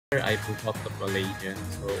I do not the Malaysian,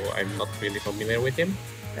 so I'm not really familiar with him.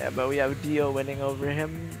 Yeah, but we have Dio winning over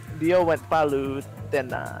him. Dio went Palu,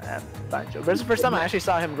 Tena, and Banjo. But it's the first time I actually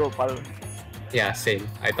saw him go Palu. Yeah, same.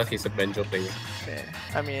 I thought he's a banjo player. Yeah.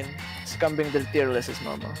 I mean, scumbing the tier list is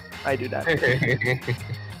normal. I do that.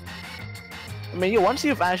 I mean, once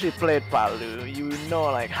you've actually played Palu, you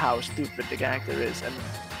know like how stupid the character is, and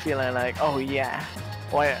feeling like, oh yeah,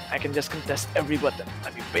 why I can just contest every button. I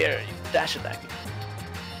mean, bear, you dash attack.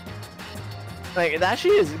 Like it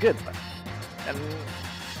actually is good, and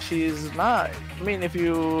she's not. I mean, if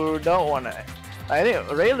you don't wanna, I think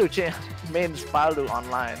Ray Luce mains Palu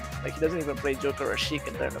online. Like he doesn't even play Joker or Sheik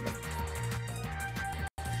in tournament.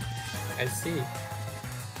 I see.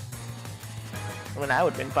 I mean, I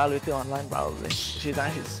would win Palu too online probably. She's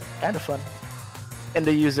kind of fun. In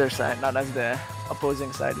the user side, not as the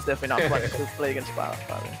opposing side. It's definitely not fun to play against Palu.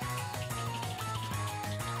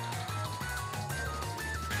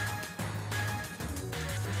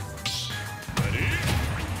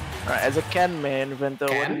 Alright, as a Ken main, Vento,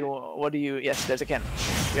 what do you yes, there's a Ken.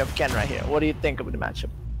 We have Ken right here. What do you think of the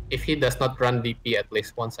matchup? If he does not run DP at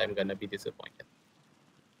least once, I'm gonna be disappointed.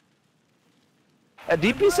 A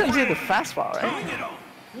DP sends you the fast fall, right?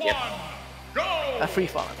 Yep. A free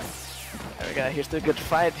fall. There we go, here's the good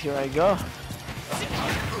fight, here I go.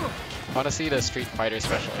 I want to see the Street Fighter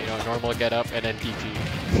special, you know, normal get up and then DP.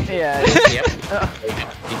 Yeah,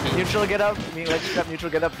 Yep. neutral get up, I mean ledge step,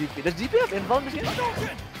 neutral get up, DP. Does DP have inbound machine?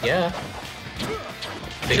 Yeah.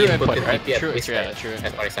 True input, input right? DP at True, least, yeah, right? true.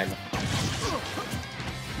 As far as I know.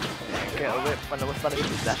 Okay, I'll wait when the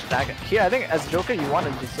dash attack. Here, I think as Joker, you want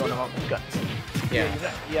to just zone him out with guns. Yeah.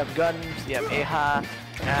 You have guns, you have Eha,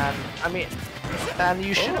 and I mean, and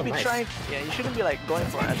you shouldn't be nice. trying. Yeah, you shouldn't be like going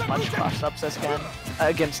for as much cross ups as Ken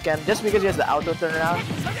against Ken, just because he has the auto turnaround,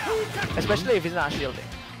 especially if he's not shielding.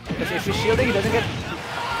 Because if he's shielding, he doesn't get.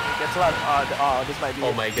 He gets a lot. Oh, this might be.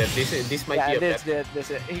 Oh my god, this might be a this,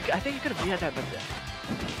 better. I think you could have that better.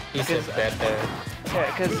 He's a better.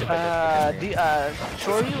 Yeah, because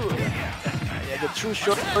Shoryu, yeah, the true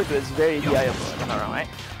Shoryu is very DIable, if I'm not wrong, right?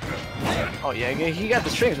 Oh yeah, he got the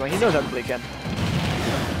strings, man. He knows how to play Ken.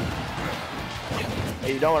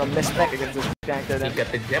 You don't want to miss tech against this character then. You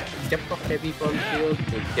got the jab of heavy front field,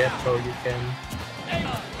 the jab so you can.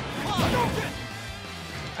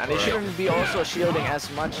 And he shouldn't be also shielding as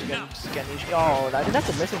much against Ken. Oh, I think that's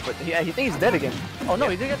a missing foot. Yeah, he thinks he's dead again. Oh no,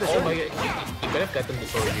 he didn't get the sword. Oh my god, he could have gotten the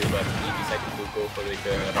sword you, but he decided to go for like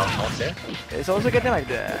the roundhouse there. It's also getting like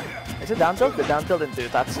the... Is it down tilt? The down tilt into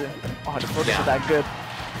Tatsu. Oh, the focus is that good.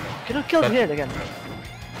 Could have killed here again.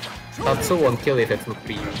 Tatsu won't kill if it's not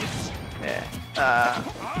free. Yeah.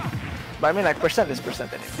 But I mean like percent is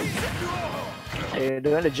percent anyway. You're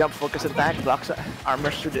doing the jump focus attack, blocks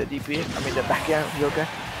armors through the DP. I mean the back air Joker.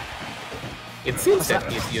 It seems that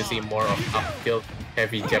he's using more of up tilt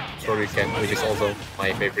heavy jab Shoryuken, which is also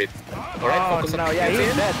my favorite. Alright, focus no, on yeah,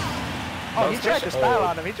 he's dead. Oh, he Down tried to smash? style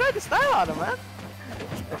on him. He tried to style on him, man.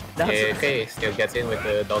 Yeah, okay, still gets in with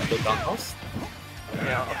the down tilt roundhouse.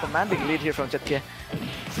 Yeah, a commanding lead here from ChetKie.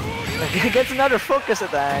 He gets another focus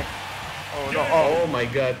attack. Oh no! Oh my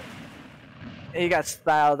god. He got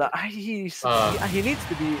styled. He needs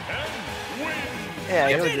to be. Yeah,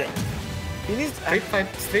 Yep. he needs.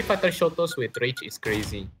 Street Fighter Shotos with Rage is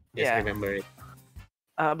crazy. Just remember it.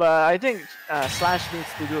 But I think Slash needs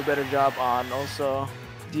to do a better job on also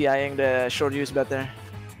DIing the short use better.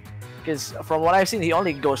 Because from what I've seen, he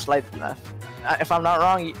only goes slightly left. If I'm not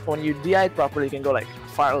wrong, when you DI it properly, you can go like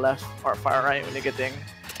far left or far right when you're getting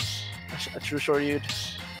a true short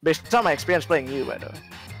use. Based on my experience playing you, by the way.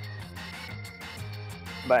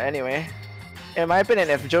 But anyway, in my opinion,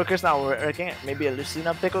 if Joker's not working, maybe a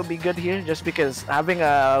Lucina pick would be good here, just because having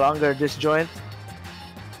a longer disjoint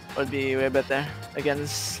would be way better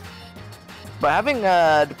against. But having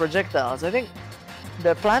the projectiles, I think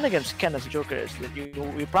the plan against Ken as Joker is that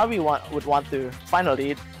you probably would want to find a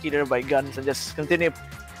lead either by guns and just continue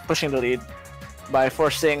pushing the lead by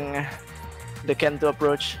forcing the Ken to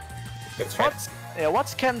approach. That's right.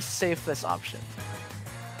 What's Ken's safest option?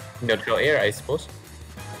 Neutral air, I suppose.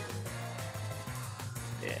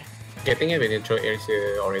 Yeah. Getting it with neutral air is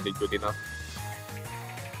already good enough.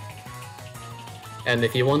 And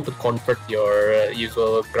if you want to convert your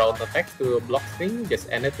usual ground attack to a block thing, just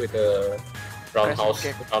end it with a roundhouse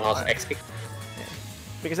X kick. Yeah.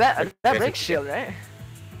 Because that breaks shield, right?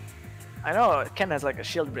 I know Ken has like a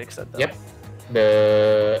shield break set though.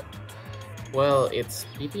 Yep. Well, it's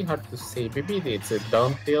pretty hard to say. Maybe it's a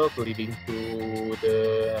down tilt leading to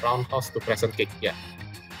the roundhouse to crescent kick. Yeah.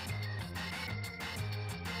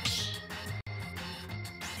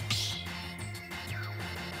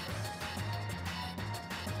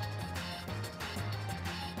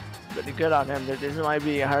 But good on him. This might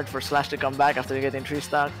be hard for Slash to come back after getting 3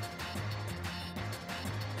 stock.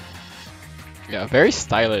 Yeah, very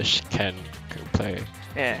stylish Ken play.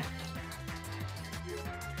 Yeah.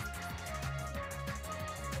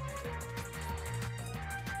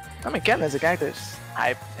 I mean, Ken as a character is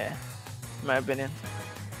hype, yeah, in my opinion.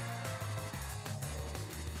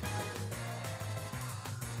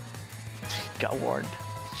 Got warned.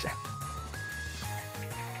 Shit.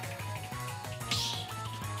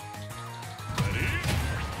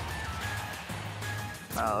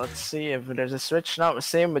 Let's see if there's a switch. No,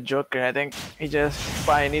 same with Joker. I think he just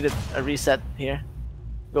probably needed a reset here.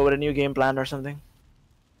 Go with a new game plan or something.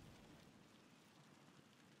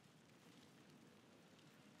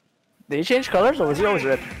 Did he change colors or was he always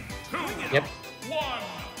red? Yep.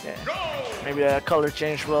 Yeah. Maybe a color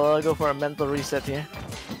change will go for a mental reset here.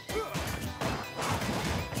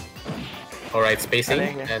 Alright,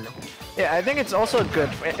 spacing. And Yeah, I think it's also good.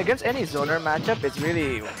 Against any zoner matchup, it's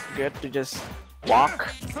really good to just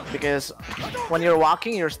walk. Because when you're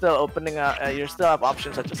walking, you're still opening up, you still have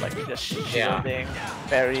options such as like just shielding,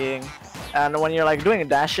 parrying. And when you're like doing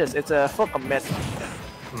dashes, it's a full commit.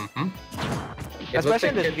 Especially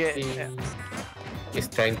in this game. He's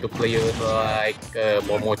trying to play like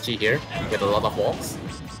Momochi here with a lot of walks.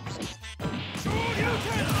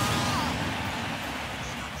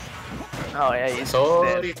 Oh yeah, he's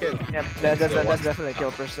Sorry, dead. Yep, that's definitely a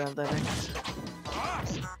kill percent, I think.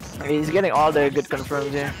 He's getting all the good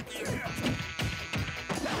confirms here.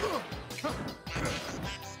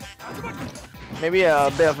 Maybe a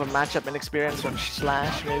bit of a matchup inexperience from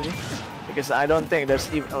Slash, maybe. Because I don't think there's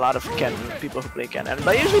even a lot of Ken people who play Ken.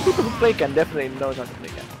 But usually people who play Ken definitely knows how to play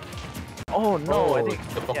Ken. Oh no, I think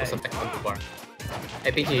the focus attack on the bar.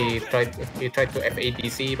 I think he tried to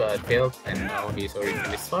FADC but failed, and now he's already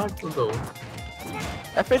finished. Far to go.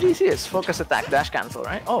 FADC is focus attack dash cancel,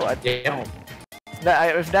 right? Oh, Yeah.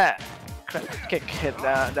 If that kick hit,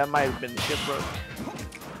 that might have been shit broke.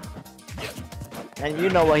 And you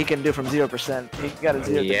know what he can do from 0%. He got a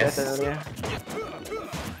 0 to death earlier.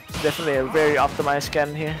 Definitely a very optimized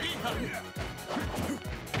Ken here.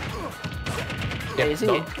 Yeah, you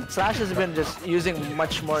see, Slash has been just using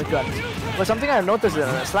much more guns. But something I noticed is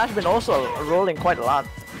Slash been also rolling quite a lot.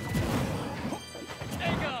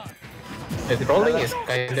 The rolling is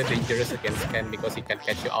kind of dangerous against Ken because he can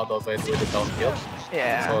catch you out of it with the down tilt.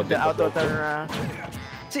 Yeah, so the auto turn.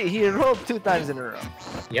 See, he rolled 2 times in a row.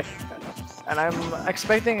 Yep. And I'm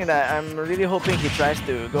expecting that. I'm really hoping he tries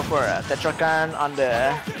to go for a Tetrakan on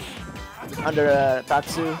the under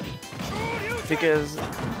Tatsu, because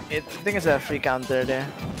I think it's a free counter there.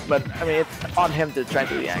 But I mean, it's on him to try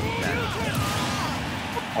to react to that.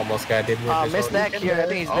 Almost got it. Missed deck here. I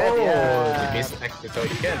think he's dead. Yeah. He missed deck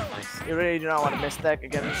with again. Nice. You really do not want to miss deck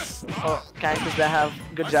against characters that have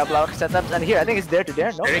good jab lock setups. And here, I think it's there to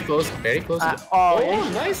there. No. Very close. Very close.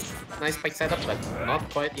 Nice. Nice spike setup, but not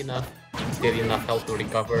quite enough. Still enough health to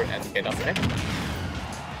recover and get up there.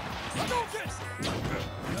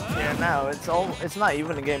 Yeah, now it's not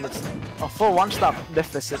even a game. It's a full one-stop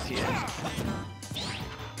deficit here.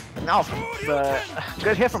 Now,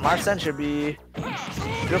 good hit from Arsene should be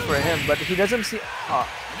good for him, but he doesn't see.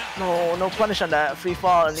 No punish on that free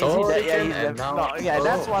fall, and so he's dead. Yeah, he's now, no, yeah,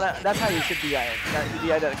 that's how you should DI it. You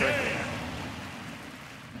DI that correctly.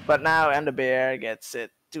 But now, and the bear gets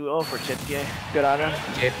it 2-0 for ChetKie. Good on him.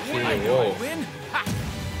 ChetKie, whoa.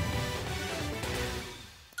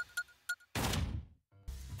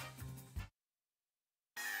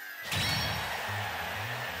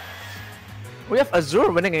 We have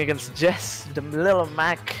Azure winning against Jess. The little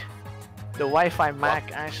Mac, the Wi-Fi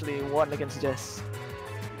Mac actually won against Jess.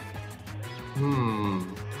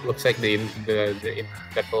 Looks like there's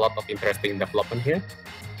a lot of interesting development here.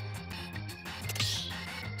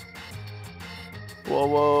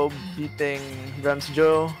 Wowo beating Drums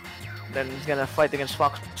Joe. Then he's gonna fight against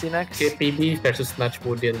Foxy next. KPB versus Snatch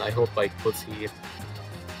Mudin. I hope I could see it.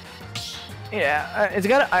 Yeah, it's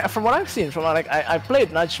gotta. From what I've seen, I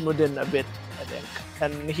played Nudge Mudin a bit, I think,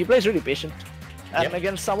 and he plays really patient. And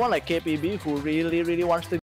against someone like KPB who really wants to